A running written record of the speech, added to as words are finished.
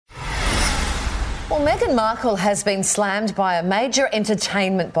Well, Meghan Markle has been slammed by a major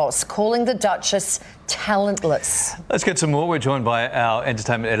entertainment boss, calling the Duchess talentless. Let's get some more. We're joined by our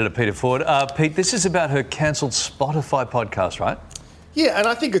entertainment editor, Peter Ford. Pete, this is about her cancelled Spotify podcast, right? Yeah, and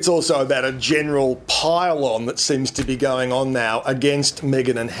I think it's also about a general pile-on that seems to be going on now against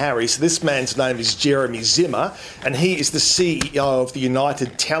Meghan and Harry. So this man's name is Jeremy Zimmer, and he is the CEO of the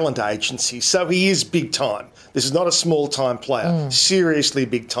United Talent Agency. So he is big time. This is not a small-time player, seriously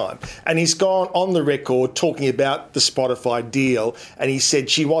big time. And he's gone on the record talking about the Spotify deal, and he said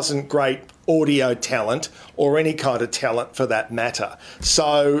she wasn't great audio talent or any kind of talent for that matter.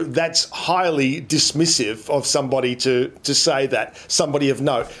 So that's highly dismissive of somebody to say that, somebody of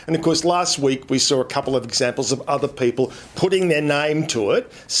note. And of course, last week we saw a couple of examples of other people putting their name to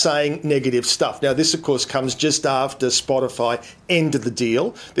it, saying negative stuff. Now, this, of course, comes just after Spotify ended the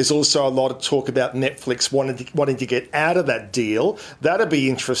deal. There's also a lot of talk about Netflix wanting to get out of that deal. That'll be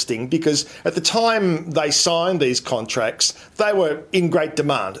interesting because at the time they signed these contracts, they were in great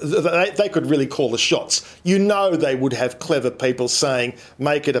demand. They could really call the shots. You know they would have clever people saying,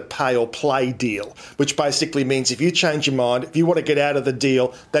 make it a pay or play deal, which basically means if you change your mind, if you want to get out of the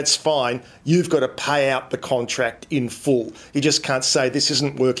deal, that's fine. You've got to pay out the contract in full. You just can't say this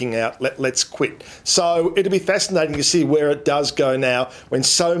isn't working out, let's quit. So it'll be fascinating to see where it does go now when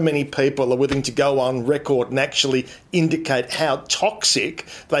so many people are willing to go on record and actually indicate how toxic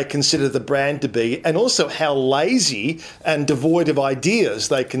they consider the brand to be and also how lazy and devoid of ideas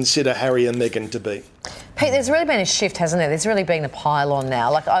they consider Harry and Meghan to be. Pete, there's really been a shift, hasn't there? There's really been a pile-on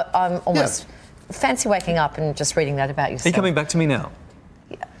now. Like, I'm almost fancy waking up and just reading that about yourself. Are you coming back to me now?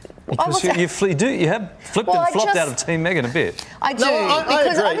 Because you have flipped and flopped out of Team Meghan a bit. I do.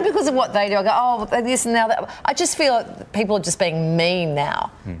 Only because of what they do. I go, oh, this and now that. I just feel like people are just being mean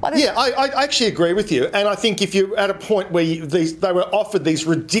now. I actually agree with you. And I think if you're at a point where they were offered these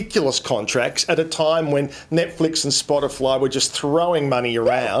ridiculous contracts at a time when Netflix and Spotify were just throwing money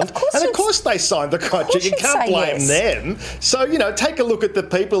around. Of course they signed the contract. You can't blame them. So, take a look at the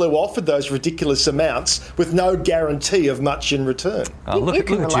people who offered those ridiculous amounts with no guarantee of much in return. Oh, look at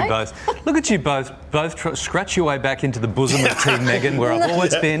you both. Look at you both scratch your way back into the bosom of Team Meghan, where I've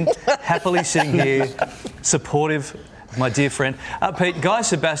always been, happily sitting here, supportive of my dear friend. Pete, Guy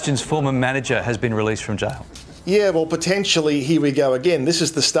Sebastian's former manager has been released from jail. Yeah, well, potentially, here we go again. This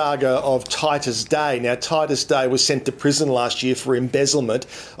is the saga of Titus Day. Now, Titus Day was sent to prison last year for embezzlement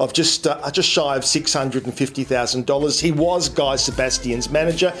of just shy of $650,000. He was Guy Sebastian's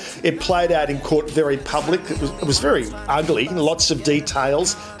manager. It played out in court very public. It was very ugly. Lots of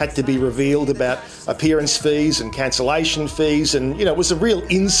details had to be revealed about appearance fees and cancellation fees. And, it was a real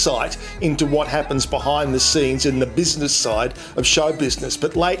insight into what happens behind the scenes in the business side of show business.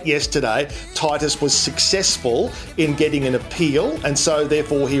 But late yesterday, Titus was successful in getting an appeal, and so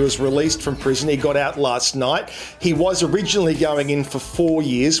therefore he was released from prison. He got out last night. He was originally going in for 4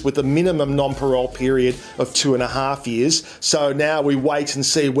 years with a minimum non-parole period of 2.5 years. So now we wait and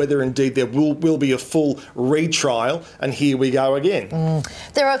see whether indeed there will be a full retrial, and here we go again.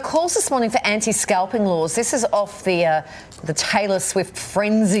 There are calls this morning for anti-scalping laws. This is off the Taylor Swift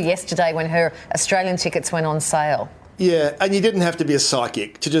frenzy yesterday when her Australian tickets went on sale. Yeah, and you didn't have to be a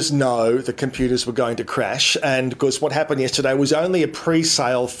psychic to just know the computers were going to crash. And of course, what happened yesterday was only a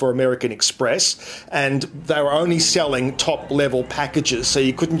pre-sale for American Express, and they were only selling top-level packages, so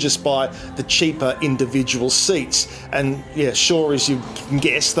you couldn't just buy the cheaper individual seats. And yeah, sure as you can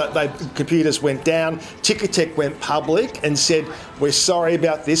guess, that the computers went down. Ticketek went public and said, we're sorry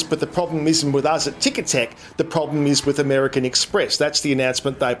about this, but the problem isn't with us at Ticketek, the problem is with American Express. That's the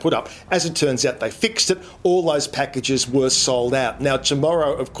announcement they put up. As it turns out, they fixed it. All those packages were sold out. Now,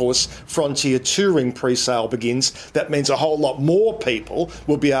 tomorrow, of course, Frontier Touring pre-sale begins. That means a whole lot more people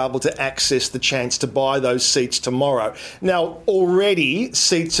will be able to access the chance to buy those seats tomorrow. Now, already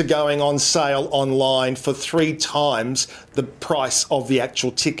seats are going on sale online for 3 times the price of the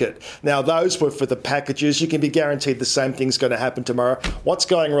actual ticket. Now, those were for the packages. You can be guaranteed the same thing's going to happen tomorrow. What's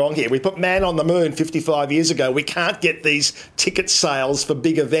going wrong here? We put man on the moon 55 years ago. We can't get these ticket sales for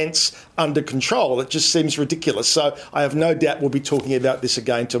big events under control. It just seems ridiculous. So I have no doubt we'll be talking about this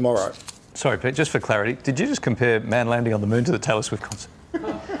again tomorrow. Sorry, Pete, just for clarity, did you just compare man landing on the moon to the Taylor Swift concert?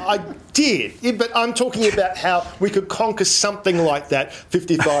 I did, but I'm talking about how we could conquer something like that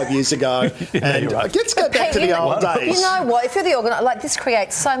 55 years ago. And right. Let's go back to the old days. You know what? If you're the organiser, like this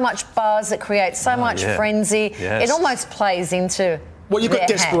creates so much buzz, it creates so much frenzy. Yes. It almost plays into. Well, you've got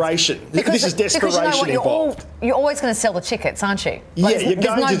desperation. This is desperation involved. You're always going to sell the tickets, aren't you? Yeah, you're going to do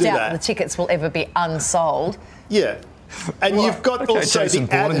that. There's no doubt the tickets will ever be unsold. Yeah. And you've got also Jason the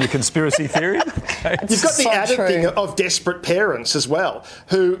Bourne and added, your conspiracy theory. Okay. you've got the So added true. thing of desperate parents as well,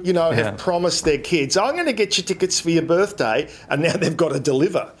 who, you know, Yeah. have promised their kids, I'm going to get you tickets for your birthday, and now they've got to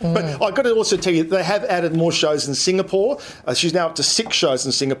deliver. But I've got to also tell you, they have added more shows in Singapore. She's now up to 6 shows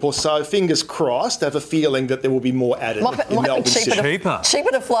in Singapore, so fingers crossed. I have a feeling that there will be more added Might in be Melbourne cheaper City.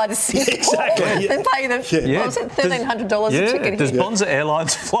 cheaper to fly to Singapore Exactly, yeah. than pay them. Yeah. What was it, $1,300 a ticket? Does here? Bonza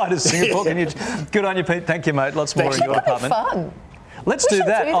Airlines fly to Singapore? Can you? Good on you, Pete. Thank you, mate. Lots more in your That'd be apartment. fun. Let's We do should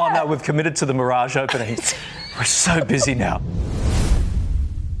that. do Oh that. no, we've committed to the Mirage opening. We're so busy now.